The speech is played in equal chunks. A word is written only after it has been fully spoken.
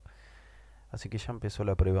Así que ya empezó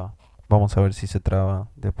la prueba. Vamos a ver si se traba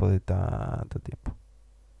después de tanto tiempo.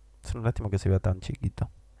 Es una lástima que se vea tan chiquito.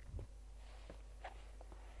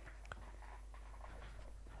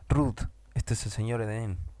 Ruth, este es el señor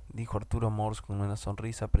Eden, dijo Arturo Morse con una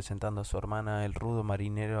sonrisa presentando a su hermana el rudo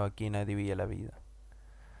marinero a quien debía la vida.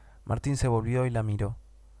 Martín se volvió y la miró.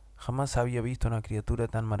 Jamás había visto una criatura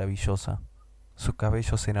tan maravillosa. Sus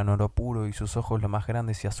cabellos eran oro puro y sus ojos lo más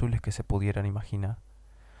grandes y azules que se pudieran imaginar.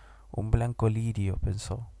 Un blanco lirio,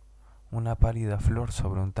 pensó, una pálida flor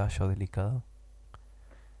sobre un tallo delicado.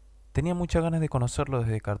 Tenía muchas ganas de conocerlo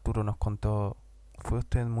desde que Arturo nos contó. Fue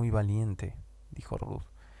usted muy valiente, dijo Ruth,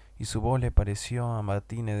 y su voz le pareció a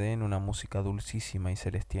Martín Eden una música dulcísima y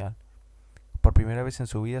celestial. Por primera vez en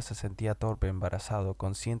su vida se sentía torpe, embarazado,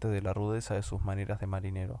 consciente de la rudeza de sus maneras de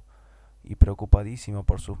marinero, y preocupadísimo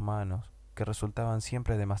por sus manos, que resultaban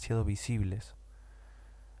siempre demasiado visibles.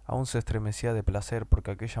 Aún se estremecía de placer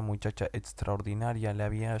porque aquella muchacha extraordinaria le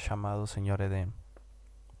había llamado señor Eden.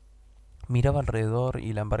 Miraba alrededor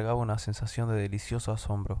y le embargaba una sensación de delicioso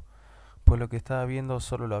asombro, pues lo que estaba viendo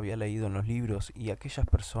solo lo había leído en los libros y aquellas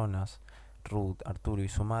personas, Ruth, Arturo y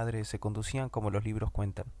su madre, se conducían como los libros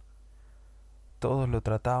cuentan. Todos lo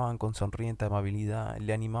trataban con sonriente amabilidad,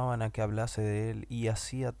 le animaban a que hablase de él y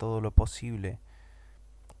hacía todo lo posible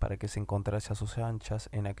para que se encontrase a sus anchas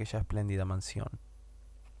en aquella espléndida mansión.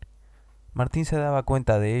 Martín se daba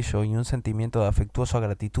cuenta de ello y un sentimiento de afectuosa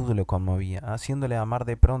gratitud lo conmovía, haciéndole amar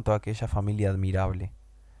de pronto a aquella familia admirable.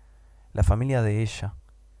 La familia de ella.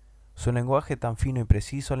 Su lenguaje tan fino y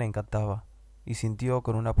preciso le encantaba, y sintió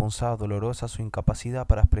con una punzada dolorosa su incapacidad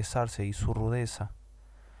para expresarse y su rudeza.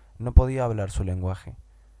 No podía hablar su lenguaje.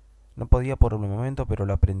 No podía por el momento, pero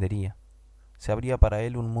lo aprendería. Se abría para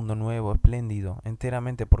él un mundo nuevo, espléndido,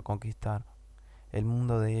 enteramente por conquistar, el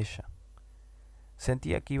mundo de ella.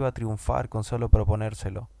 Sentía que iba a triunfar con solo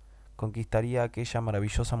proponérselo. Conquistaría a aquella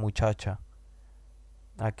maravillosa muchacha,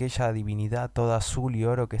 aquella divinidad toda azul y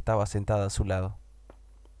oro que estaba sentada a su lado.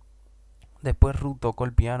 Después Ruth tocó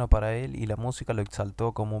el piano para él y la música lo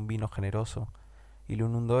exaltó como un vino generoso y le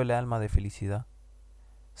inundó el alma de felicidad.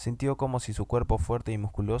 Sintió como si su cuerpo fuerte y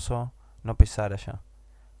musculoso no pesara ya,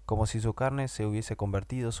 como si su carne se hubiese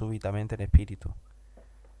convertido súbitamente en espíritu.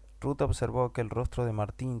 Ruth observó que el rostro de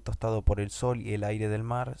Martín, tostado por el sol y el aire del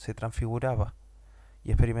mar, se transfiguraba,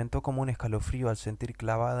 y experimentó como un escalofrío al sentir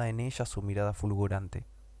clavada en ella su mirada fulgurante.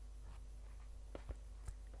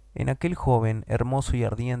 En aquel joven, hermoso y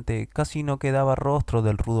ardiente, casi no quedaba rostro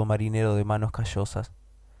del rudo marinero de manos callosas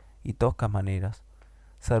y toscas maneras.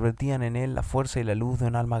 Se advertían en él la fuerza y la luz de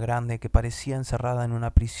un alma grande que parecía encerrada en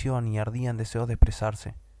una prisión y ardía en deseos de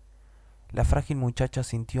expresarse. La frágil muchacha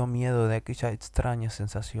sintió miedo de aquella extraña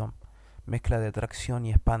sensación, mezcla de atracción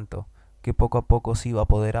y espanto, que poco a poco se iba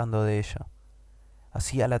apoderando de ella.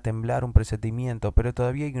 Hacíala temblar un presentimiento, pero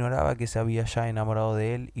todavía ignoraba que se había ya enamorado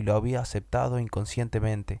de él y lo había aceptado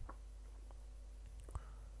inconscientemente.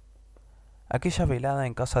 Aquella velada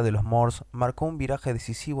en casa de los Morse marcó un viraje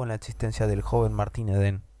decisivo en la existencia del joven Martín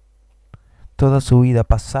Eden. Toda su vida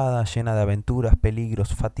pasada llena de aventuras,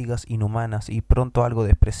 peligros, fatigas inhumanas y pronto algo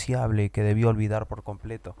despreciable que debió olvidar por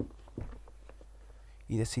completo.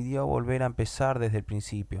 Y decidió volver a empezar desde el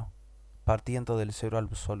principio, partiendo del cero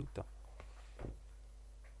absoluto.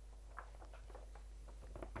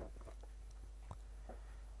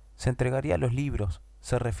 Se entregaría a los libros,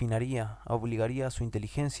 se refinaría, obligaría a su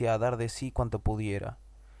inteligencia a dar de sí cuanto pudiera.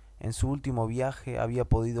 En su último viaje había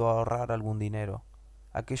podido ahorrar algún dinero.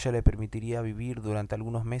 Aquello le permitiría vivir durante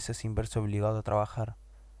algunos meses sin verse obligado a trabajar.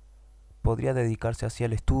 Podría dedicarse así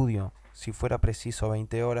al estudio, si fuera preciso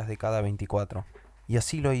 20 horas de cada 24. Y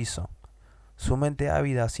así lo hizo. Su mente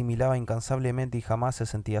ávida asimilaba incansablemente y jamás se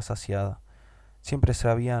sentía saciada. Siempre se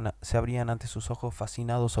abrían ante sus ojos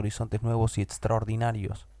fascinados horizontes nuevos y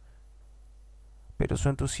extraordinarios. Pero su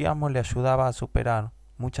entusiasmo le ayudaba a superar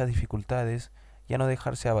muchas dificultades y a no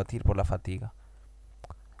dejarse abatir por la fatiga.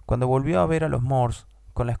 Cuando volvió a ver a los Morse,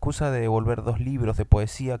 con la excusa de devolver 2 libros de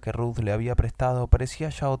poesía que Ruth le había prestado, parecía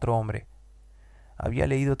ya otro hombre. Había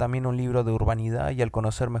leído también un libro de urbanidad y al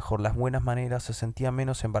conocer mejor las buenas maneras se sentía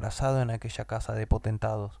menos embarazado en aquella casa de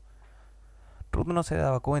potentados. Ruth no se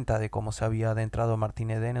daba cuenta de cómo se había adentrado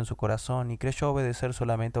Martín Eden en su corazón y creyó obedecer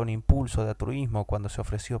solamente a un impulso de altruismo cuando se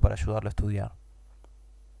ofreció para ayudarlo a estudiar.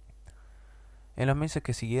 En los meses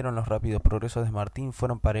que siguieron los rápidos progresos de Martín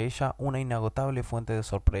fueron para ella una inagotable fuente de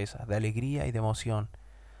sorpresa, de alegría y de emoción.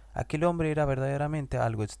 Aquel hombre era verdaderamente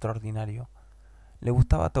algo extraordinario. Le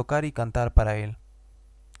gustaba tocar y cantar para él,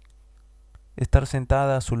 estar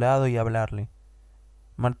sentada a su lado y hablarle.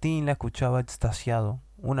 Martín la escuchaba extasiado.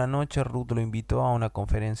 Una noche Ruth lo invitó a una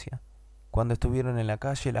conferencia. Cuando estuvieron en la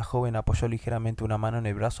calle, la joven apoyó ligeramente una mano en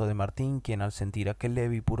el brazo de Martín, quien al sentir aquel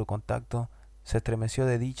leve y puro contacto, se estremeció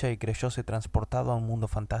de dicha y creyóse transportado a un mundo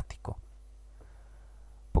fantástico.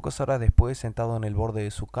 Pocas horas después, sentado en el borde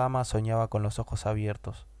de su cama, soñaba con los ojos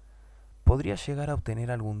abiertos. ¿Podría llegar a obtener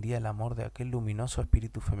algún día el amor de aquel luminoso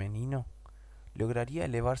espíritu femenino? ¿Lograría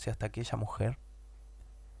elevarse hasta aquella mujer?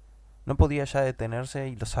 No podía ya detenerse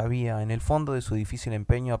y lo sabía. En el fondo de su difícil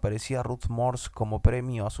empeño aparecía Ruth Morse como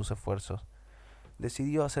premio a sus esfuerzos.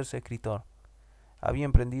 Decidió hacerse escritor. Había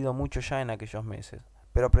emprendido mucho ya en aquellos meses,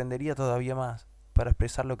 pero aprendería todavía más para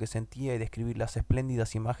expresar lo que sentía y describir las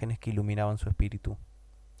espléndidas imágenes que iluminaban su espíritu.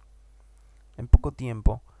 En poco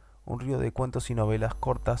tiempo, un río de cuentos y novelas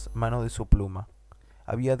cortas manó de su pluma.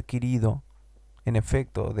 Había adquirido, en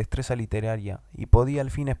efecto, destreza literaria y podía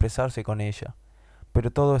al fin expresarse con ella,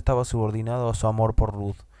 pero todo estaba subordinado a su amor por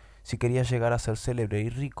Ruth. Si quería llegar a ser célebre y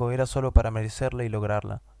rico era solo para merecerla y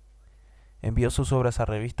lograrla. Envió sus obras a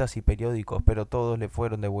revistas y periódicos, pero todos le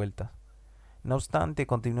fueron devueltas. No obstante,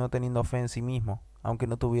 continuó teniendo fe en sí mismo, aunque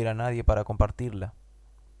no tuviera nadie para compartirla.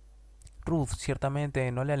 Ruth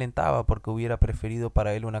ciertamente no le alentaba porque hubiera preferido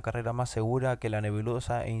para él una carrera más segura que la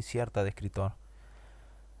nebulosa e incierta de escritor.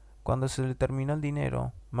 Cuando se le terminó el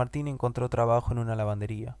dinero, Martín encontró trabajo en una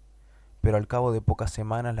lavandería, pero al cabo de pocas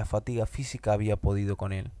semanas la fatiga física había podido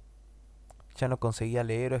con él. Ya no conseguía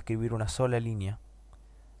leer o escribir una sola línea.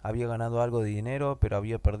 Había ganado algo de dinero, pero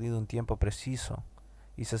había perdido un tiempo preciso,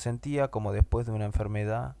 y se sentía como después de una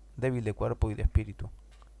enfermedad, débil de cuerpo y de espíritu.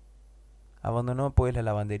 Abandonó pues la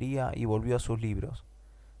lavandería y volvió a sus libros.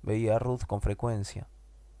 Veía a Ruth con frecuencia.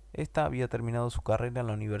 Esta había terminado su carrera en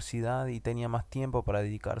la universidad y tenía más tiempo para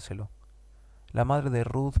dedicárselo. La madre de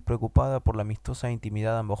Ruth, preocupada por la amistosa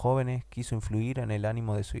intimidad de ambos jóvenes, quiso influir en el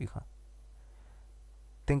ánimo de su hija.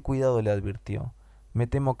 Ten cuidado, le advirtió. Me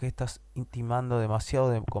temo que estás intimando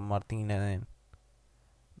demasiado con Martín Eden.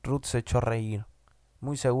 Ruth se echó a reír,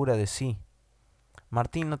 muy segura de sí.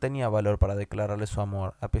 Martín no tenía valor para declararle su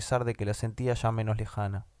amor, a pesar de que la sentía ya menos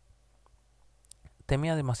lejana.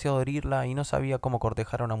 Temía demasiado herirla y no sabía cómo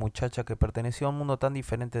cortejar a una muchacha que pertenecía a un mundo tan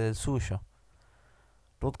diferente del suyo.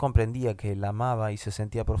 Ruth comprendía que la amaba y se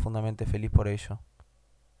sentía profundamente feliz por ello.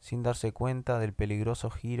 Sin darse cuenta del peligroso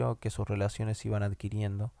giro que sus relaciones iban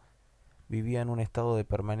adquiriendo, vivía en un estado de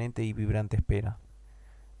permanente y vibrante espera,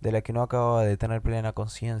 de la que no acababa de tener plena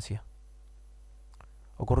conciencia.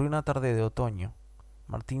 Ocurrió una tarde de otoño.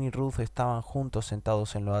 Martín y Ruth estaban juntos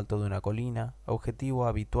sentados en lo alto de una colina, objetivo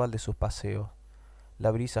habitual de sus paseos.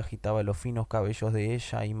 La brisa agitaba los finos cabellos de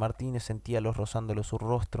ella y Martín sentíalos rozándole su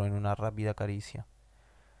rostro en una rápida caricia.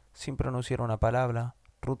 Sin pronunciar una palabra,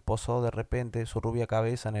 Ruth posó de repente su rubia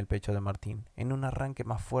cabeza en el pecho de Martín, en un arranque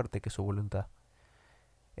más fuerte que su voluntad.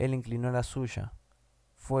 Él inclinó la suya.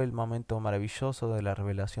 Fue el momento maravilloso de la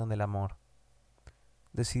revelación del amor.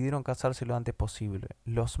 Decidieron casarse lo antes posible.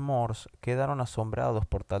 Los Morse quedaron asombrados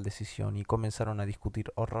por tal decisión y comenzaron a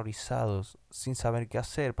discutir horrorizados, sin saber qué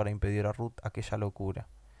hacer para impedir a Ruth aquella locura.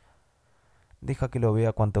 Deja que lo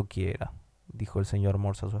vea cuanto quiera, dijo el señor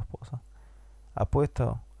Morse a su esposa.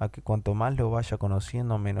 Apuesto a que cuanto más lo vaya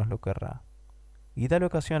conociendo, menos lo querrá. Y dale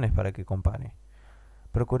ocasiones para que compare.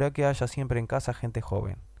 Procura que haya siempre en casa gente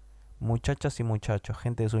joven, muchachas y muchachos,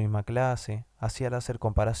 gente de su misma clase. Así al hacer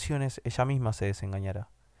comparaciones, ella misma se desengañará.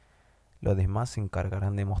 Los demás se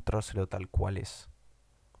encargarán de mostrárselo tal cual es.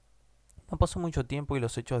 No pasó mucho tiempo y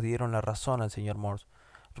los hechos dieron la razón al señor Morse.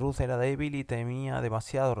 Ruth era débil y temía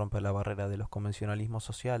demasiado romper la barrera de los convencionalismos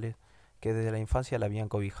sociales que desde la infancia la habían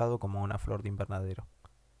cobijado como una flor de invernadero.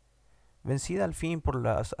 Vencida al fin por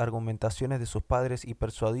las argumentaciones de sus padres y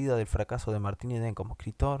persuadida del fracaso de Martín Eden como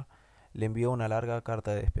escritor, le envió una larga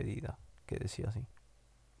carta de despedida, que decía así: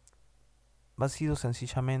 ha sido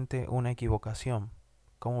sencillamente una equivocación.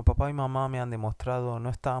 Como papá y mamá me han demostrado,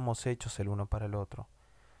 no estábamos hechos el uno para el otro.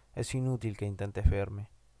 Es inútil que intentes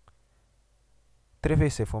verme. 3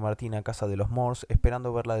 veces fue Martín a casa de los Morse,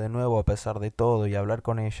 esperando verla de nuevo a pesar de todo y hablar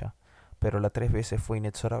con ella, pero las 3 veces fue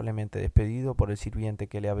inexorablemente despedido por el sirviente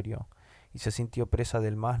que le abrió, y se sintió presa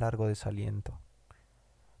del más largo desaliento.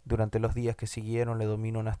 Durante los días que siguieron le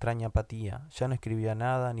dominó una extraña apatía. Ya no escribía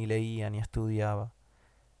nada, ni leía, ni estudiaba.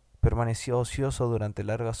 Permaneció ocioso durante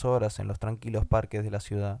largas horas en los tranquilos parques de la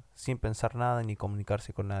ciudad, sin pensar nada ni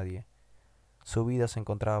comunicarse con nadie. Su vida se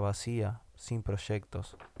encontraba vacía, sin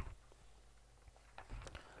proyectos.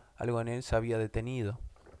 Algo en él se había detenido.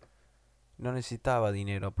 No necesitaba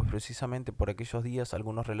dinero, pues precisamente por aquellos días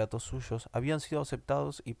algunos relatos suyos habían sido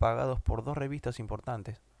aceptados y pagados por 2 revistas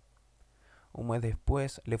importantes. Un mes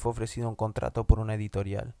después le fue ofrecido un contrato por una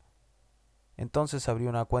editorial. Entonces abrió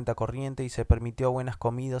una cuenta corriente y se permitió buenas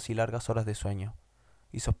comidas y largas horas de sueño.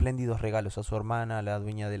 Hizo espléndidos regalos a su hermana, a la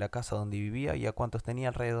dueña de la casa donde vivía y a cuantos tenía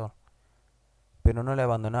alrededor. Pero no le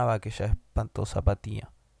abandonaba aquella espantosa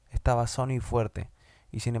apatía. Estaba sano y fuerte,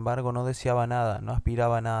 y sin embargo no deseaba nada, no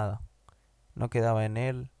aspiraba a nada. No quedaba en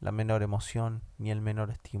él la menor emoción ni el menor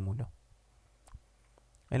estímulo.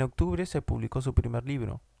 En octubre se publicó su primer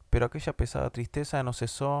libro, pero aquella pesada tristeza no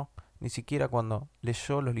cesó ni siquiera cuando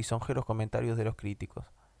leyó los lisonjeros comentarios de los críticos.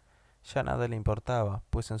 Ya nada le importaba,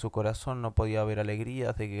 pues en su corazón no podía haber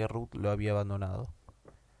alegrías de que Ruth lo había abandonado.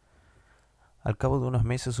 Al cabo de unos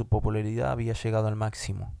meses su popularidad había llegado al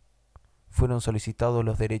máximo. Fueron solicitados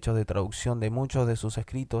los derechos de traducción de muchos de sus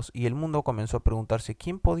escritos y el mundo comenzó a preguntarse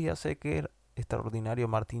quién podía ser aquel extraordinario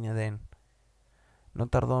Martin Eden. No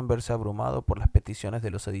tardó en verse abrumado por las peticiones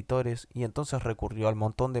de los editores y entonces recurrió al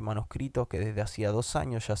montón de manuscritos que desde hacía 2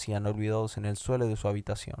 años yacían olvidados en el suelo de su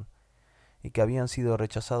habitación y que habían sido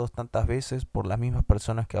rechazados tantas veces por las mismas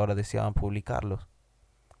personas que ahora deseaban publicarlos.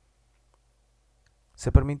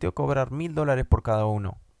 Se permitió cobrar $1000 por cada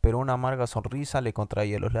uno, pero una amarga sonrisa le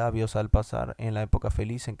contraía los labios al pasar en la época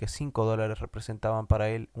feliz en que $5 representaban para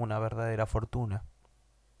él una verdadera fortuna.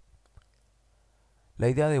 La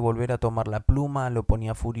idea de volver a tomar la pluma lo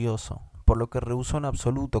ponía furioso, por lo que rehusó en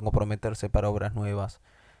absoluto comprometerse para obras nuevas.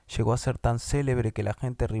 Llegó a ser tan célebre que la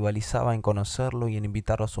gente rivalizaba en conocerlo y en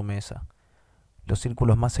invitarlo a su mesa. Los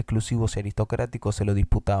círculos más exclusivos y aristocráticos se lo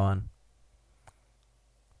disputaban.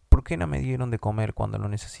 ¿Por qué no me dieron de comer cuando lo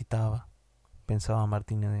necesitaba?, pensaba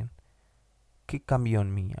Martin Eden. ¿Qué cambió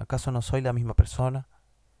en mí? ¿Acaso no soy la misma persona?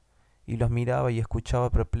 Y los miraba y escuchaba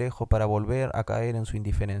perplejo para volver a caer en su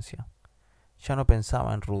indiferencia. Ya no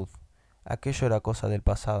pensaba en Ruth. Aquello era cosa del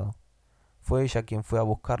pasado. Fue ella quien fue a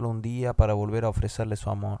buscarlo un día para volver a ofrecerle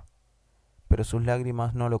su amor. Pero sus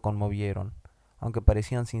lágrimas no lo conmovieron, aunque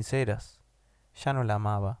parecían sinceras. Ya no la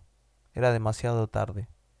amaba. Era demasiado tarde.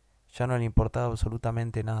 Ya no le importaba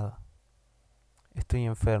absolutamente nada. Estoy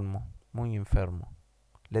enfermo, muy enfermo,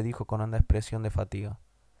 le dijo con honda expresión de fatiga.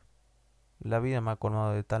 La vida me ha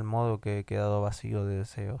colmado de tal modo que he quedado vacío de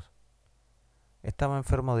deseos. Estaba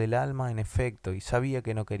enfermo del alma, en efecto, y sabía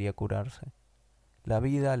que no quería curarse. La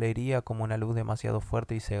vida le hería como una luz demasiado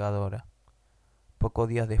fuerte y cegadora. Pocos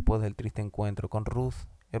días después del triste encuentro con Ruth,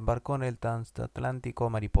 embarcó en el transatlántico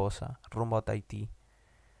Mariposa, rumbo a Tahití.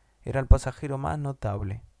 Era el pasajero más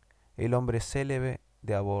notable, el hombre célebre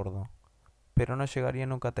de a bordo, pero no llegaría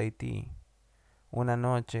nunca a Tahití. Una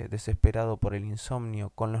noche, desesperado por el insomnio,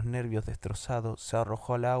 con los nervios destrozados, se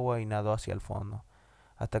arrojó al agua y nadó hacia el fondo,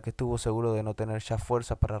 hasta que estuvo seguro de no tener ya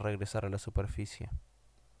fuerza para regresar a la superficie.